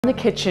In the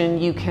kitchen,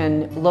 you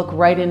can look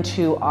right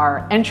into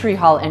our entry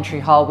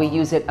hall. We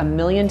use it a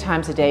million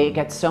times a day. It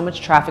gets so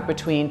much traffic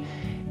between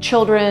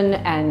children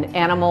and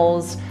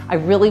animals. I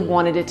really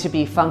wanted it to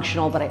be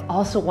functional, but I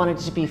also wanted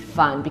it to be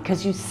fun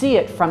because you see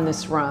it from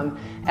this room.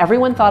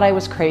 Everyone thought I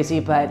was crazy,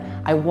 but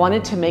I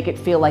wanted to make it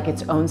feel like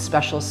its own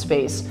special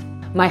space.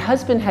 My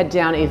husband had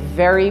down a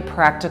very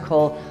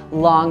practical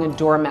long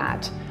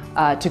doormat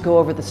to go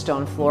over the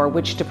stone floor,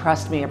 which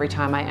depressed me every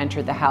time I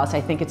entered the house.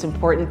 I think it's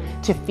important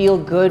to feel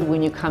good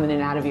when you come in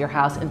and out of your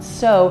house. And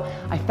so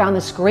I found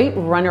this great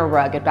runner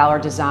rug at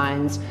Ballard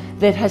Designs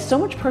that has so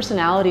much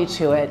personality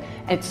to it.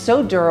 It's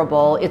so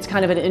durable. It's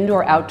kind of an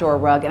indoor-outdoor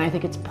rug, and I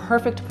think it's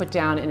perfect to put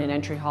down in an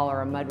entry hall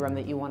or a mudroom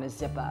that you want to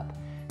zip up.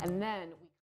 And then